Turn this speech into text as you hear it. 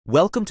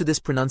Welcome to this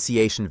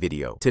pronunciation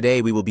video.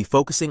 Today we will be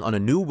focusing on a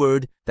new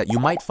word that you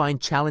might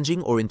find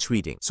challenging or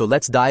intriguing. So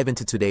let's dive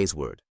into today's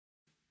word.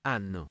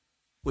 Hanno,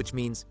 which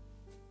means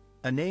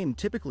a name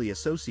typically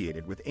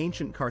associated with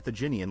ancient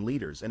Carthaginian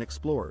leaders and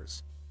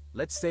explorers.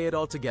 let's say it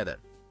all together.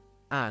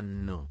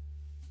 Hanno.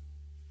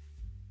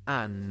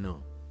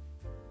 Hanno.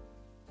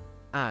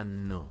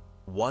 Hanno.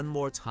 One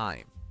more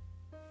time.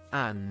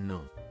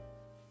 Hanno.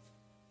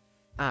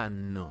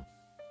 Hanno.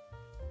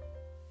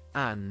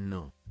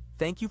 Hanno.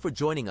 Thank you for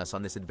joining us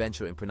on this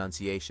adventure in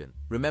pronunciation.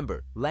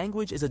 Remember,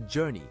 language is a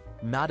journey,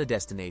 not a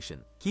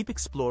destination. Keep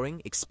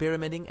exploring,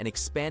 experimenting, and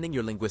expanding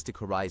your linguistic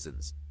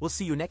horizons. We'll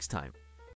see you next time.